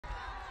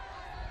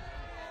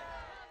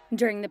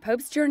During the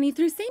Pope's journey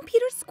through St.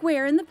 Peter's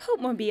Square in the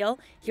Popemobile,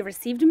 he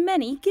received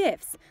many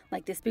gifts,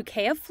 like this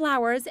bouquet of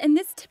flowers and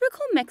this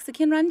typical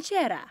Mexican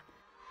ranchera.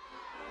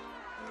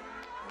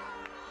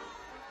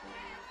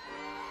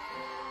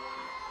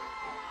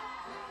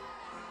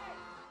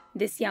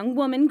 This young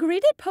woman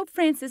greeted Pope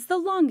Francis the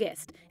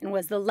longest and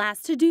was the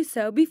last to do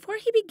so before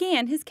he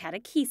began his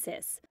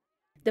catechesis.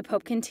 The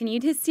Pope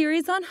continued his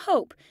series on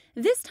hope,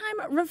 this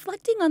time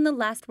reflecting on the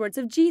last words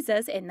of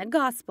Jesus in the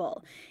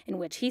Gospel, in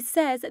which he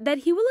says that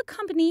he will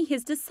accompany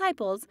his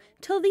disciples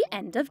till the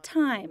end of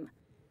time.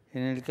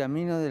 En el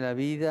camino de la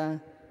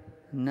vida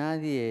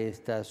nadie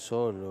está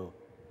solo,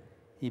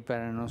 y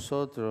para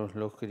nosotros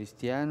los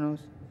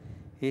cristianos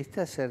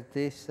esta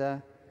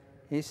certeza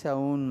es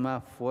aún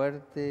más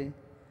fuerte,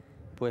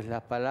 pues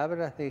las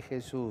palabras de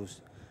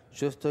Jesús,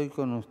 yo estoy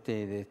con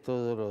ustedes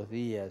todos los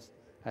días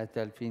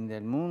hasta el fin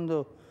del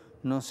mundo,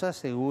 nos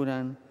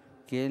aseguran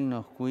que Él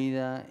nos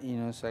cuida y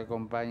nos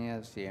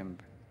acompaña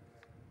siempre.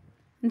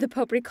 The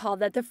Pope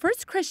recalled that the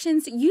first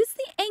Christians used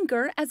the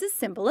anchor as a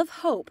symbol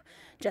of hope.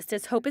 Just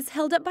as hope is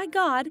held up by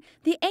God,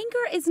 the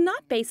anchor is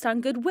not based on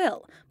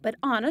goodwill, but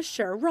on a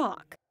sure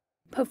rock.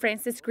 Pope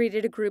Francis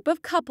greeted a group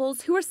of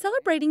couples who were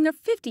celebrating their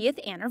 50th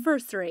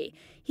anniversary.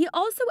 He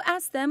also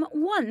asked them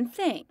one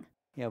thing.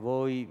 E a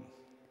voi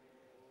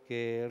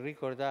che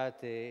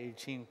ricordate il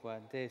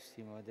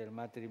 50° del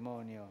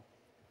matrimonio,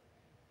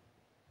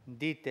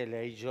 ditele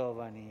ai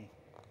giovani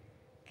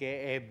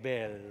che è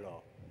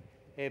bello,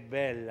 è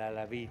bella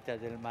la vita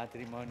del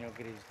matrimonio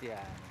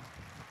cristiano.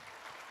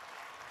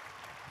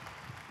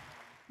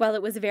 While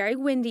it was very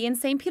windy in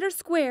St. Peter's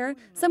Square,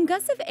 some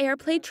gusts of air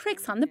played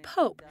tricks on the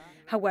Pope.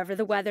 However,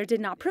 the weather did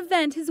not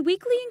prevent his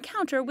weekly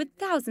encounter with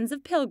thousands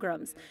of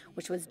pilgrims,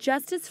 which was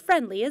just as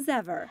friendly as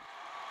ever.